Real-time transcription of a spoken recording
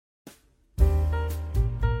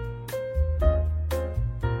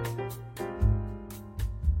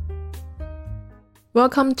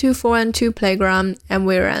Welcome to 412 Playground. I'm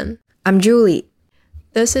Weiran. I'm Julie.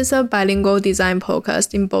 This is a bilingual design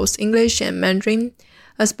podcast in both English and Mandarin.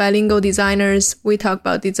 As bilingual designers, we talk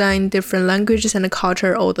about design, different languages and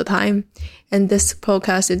culture all the time. And this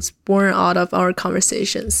podcast is born out of our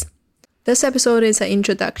conversations. This episode is an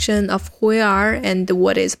introduction of who we are and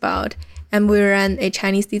what it's about. I'm Weiran, a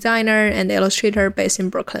Chinese designer and illustrator based in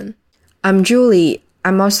Brooklyn. I'm Julie.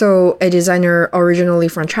 I'm also a designer originally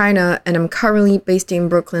from China, and I'm currently based in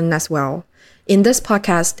Brooklyn as well. In this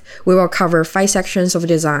podcast, we will cover 5 sections of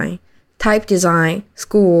design: type design,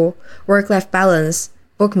 school, work-life balance,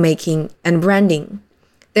 bookmaking, and branding.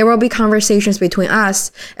 There will be conversations between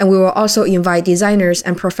us, and we will also invite designers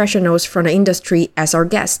and professionals from the industry as our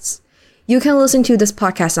guests. You can listen to this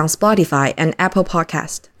podcast on Spotify and Apple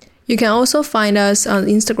Podcast. You can also find us on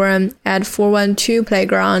Instagram at 412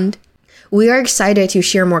 Playground. We are excited to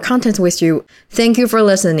share more content with you. Thank you for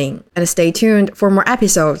listening, and stay tuned for more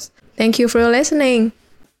episodes. Thank you for listening.